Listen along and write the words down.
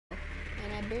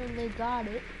barely got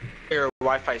it. Your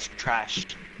Wi-Fi's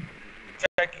trashed.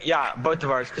 Check, yeah, both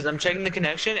of ours, because I'm checking the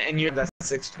connection and you're at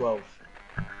 612.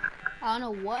 I don't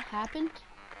know what happened.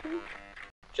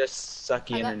 Just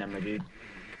sucky internet, my dude.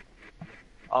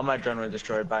 All my drone were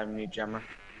destroyed by me, Jammer.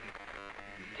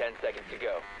 10 seconds to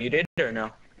go. You did or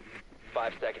no?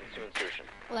 5 seconds to insertion.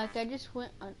 Like I just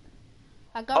went on.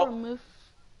 I got removed.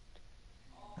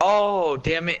 Oh,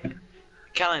 damn it,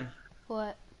 Kellen.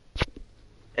 What?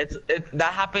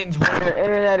 That happens when your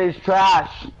internet is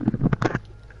trash.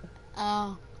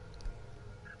 Oh.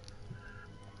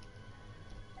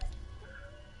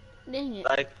 Dang it.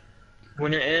 Like,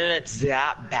 when your internet's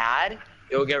that bad,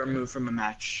 it will get removed from a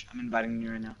match. I'm inviting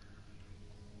you right now.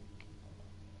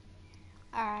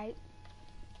 Alright.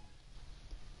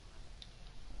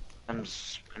 I'm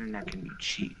necking your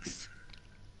cheeks.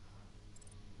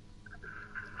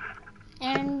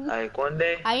 And like one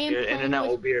day, your internet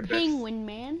will be your best. Penguin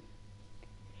Man.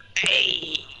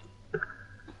 Hey.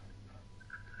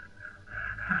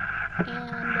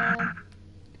 And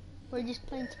we're just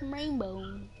playing some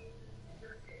Rainbow.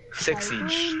 6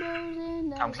 each.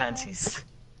 Tom Clancy's.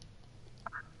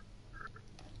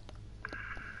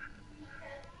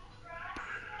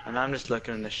 And I'm just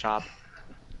looking in the shop.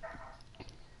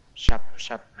 Shop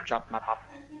my pop.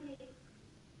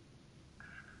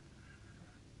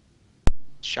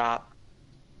 Shop.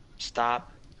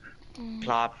 Stop.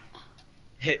 Plop.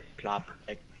 Hit plop.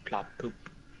 Like plop poop.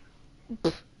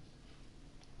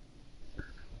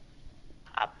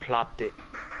 I plopped it.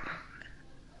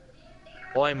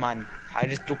 Oi man, I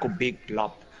just took a big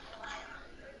plop.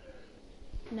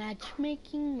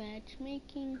 Matchmaking.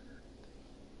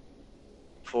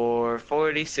 For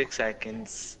 46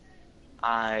 seconds,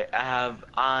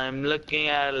 I'm looking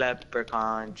at a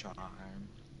leprechaun charm.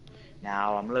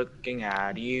 Now I'm looking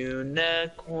at a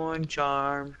unicorn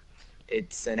charm.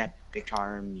 It's an epic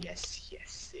charm, yes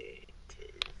it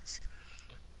is.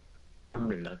 I'm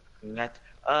looking at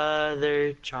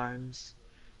other charms.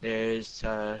 There's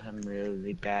some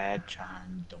really bad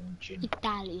charms, don't you know?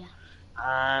 Italia.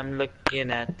 I'm looking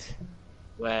at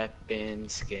weapon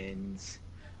skins.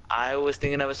 I was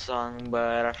thinking of a song,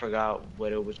 but I forgot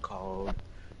what it was called.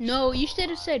 No, you should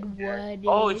have said what.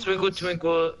 Oh, it's Twinkle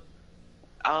Twinkle.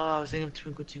 Oh, I was thinking of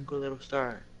Twinkle Twinkle Little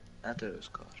Star. That's what it was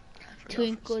called.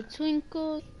 Twinkle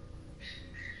Twinkle.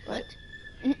 What?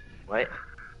 What?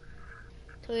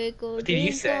 Twinkle What did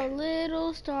you say? Twinkle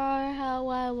Little Star, how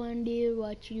I wonder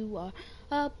what you are.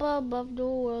 Up above the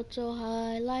world so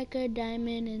high, like a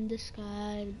diamond in the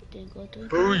sky. Twinkle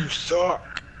Twinkle. Boo, you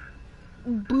suck.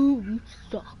 Boo, you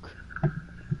suck.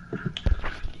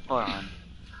 Hold on.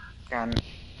 Can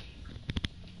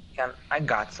I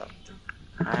got something.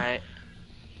 Alright.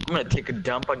 I'm gonna take a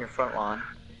dump on your front lawn,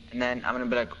 and then I'm gonna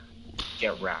be like,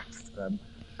 get racked, scrub.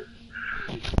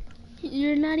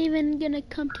 You're not even gonna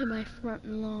come to my front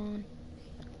lawn.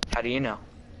 How do you know?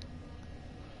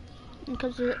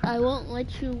 Because I won't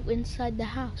let you inside the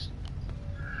house.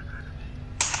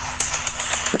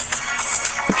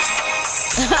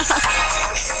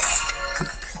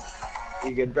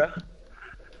 You good, bro?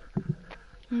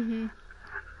 Mhm.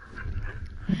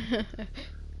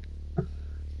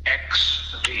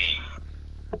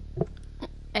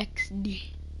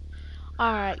 XD.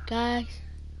 Alright, guys.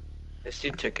 This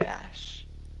dude took ass.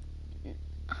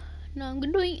 No, I'm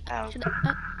gonna do. Ow.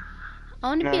 I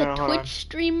want to be a hold Twitch on.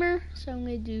 streamer, so I'm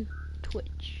gonna do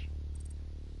Twitch.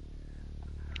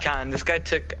 This guy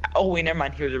took. Oh wait, never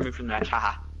mind. He was removed from the match.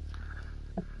 Haha.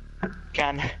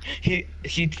 He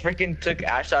freaking took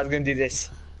Ash. So I was gonna do this.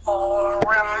 We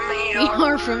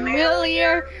are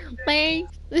familiar,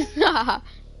 thanks.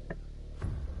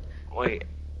 Wait,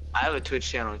 I have a Twitch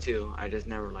channel too. I just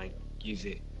never like use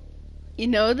it. You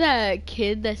know that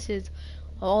kid that says,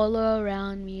 "All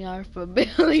around me are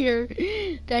familiar."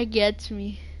 That gets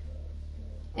me.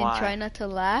 And Why? try not to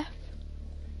laugh.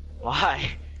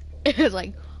 Why? It's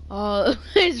like, oh,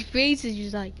 his face is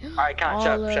just like. Alright, Ken,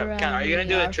 shut up. Ken, are you gonna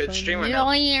do a Twitch stream or no?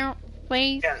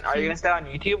 Face. Ken, are you gonna stay on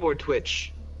YouTube or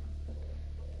Twitch?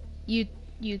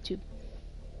 YouTube.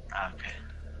 Okay.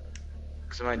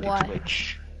 Cause I'm gonna Why? do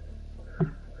Twitch.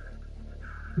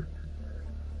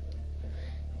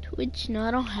 Twitch? No,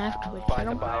 I don't have Twitch. I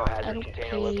don't pay.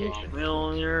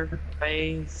 Familiar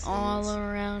face. All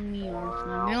around me are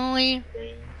familiar.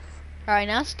 Alright,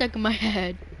 now it's stuck in my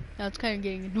head. Now it's kind of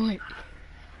getting annoying.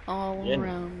 All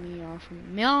around me are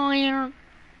familiar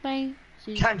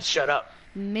faces. Ken, shut up.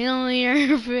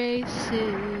 Familiar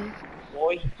faces.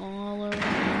 Boy. All around me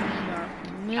are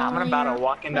familiar. I'm about to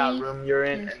walk in that room you're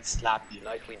in and slap you.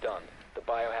 Nicely done. The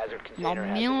biohazard container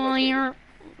has been Familiar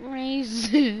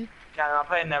faces. Ken, I'll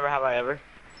play Never Have I Ever.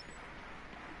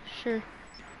 Sure.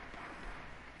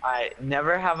 I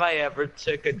never have I ever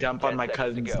took a dump on 10 my seconds to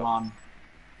cousin's go. lawn.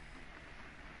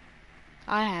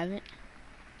 I haven't.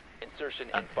 Insertion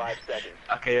in 5 seconds.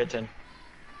 Okay, your turn.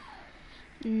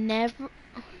 Never.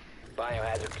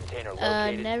 Biohazard container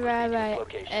located. Never Proceed have to its I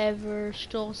location. ever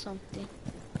stole something.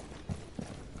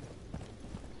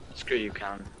 Screw you,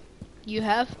 Calvin. You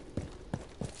have?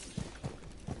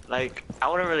 Like, I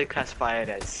wouldn't really classify it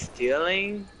as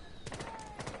stealing.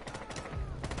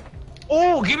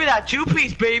 Oh, give me that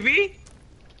 2-piece, baby!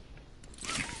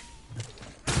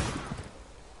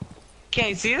 Can't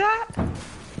you see that?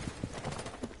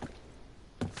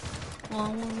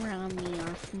 All around me are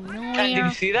Did familiar.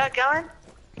 you see that, Calvin?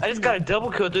 I just got a double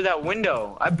kill through that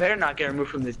window. I better not get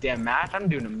removed from this damn match. I'm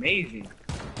doing amazing.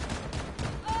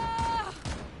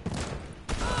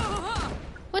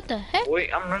 What the heck?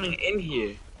 Wait, I'm running in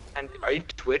here. And are you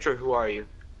Twitch or who are you?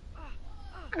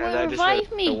 'Cause Well, I just heard-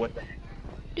 revive me. What the heck?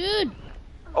 Dude,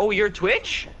 Oh, you're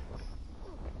Twitch?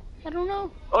 I don't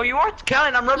know. Oh, you are?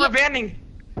 Calvin, I'm rubber Yeah. banding.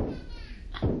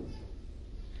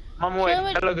 I'm away.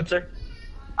 Calvin. Hello, good sir.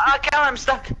 Ah, Calvin, I'm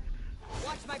stuck.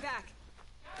 Watch my back.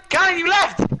 Calvin, you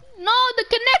left! No, the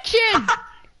connection!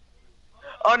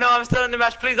 Oh no, I'm still in the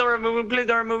match. Please don't remove me. Please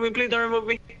don't remove me. Please don't remove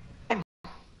me.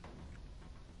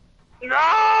 No!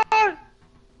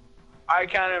 I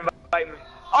can't invite me.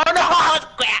 Oh no!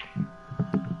 Crap!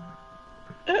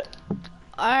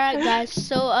 Alright guys,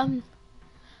 so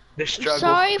The struggle.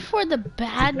 sorry for the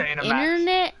bad Playing a match.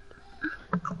 internet.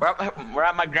 We're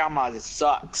at my grandma's. It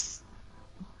sucks.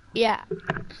 Yeah.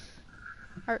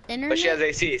 Our internet? But she has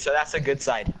AC, so that's a good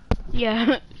side.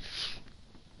 Yeah.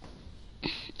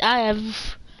 I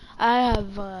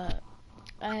have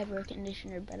air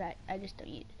conditioner, but I just don't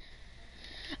use it.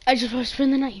 I just want to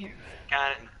spend the night here.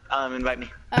 Can invite me.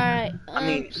 Alright, I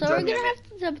mean, so we're join me, gonna I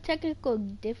have some technical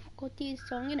difficulties,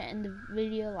 so I'm gonna end the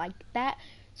video like that.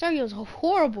 Sorry, it was a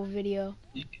horrible video.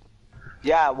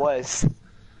 Yeah, it was.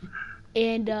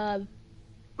 And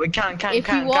Wait, if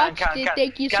you watched it,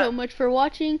 thank you so much for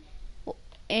watching.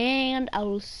 And I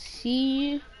will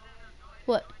see you.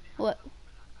 What?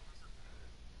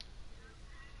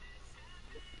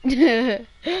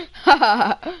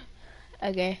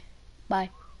 Okay, bye.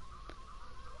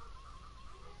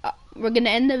 We're gonna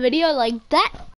end the video like that.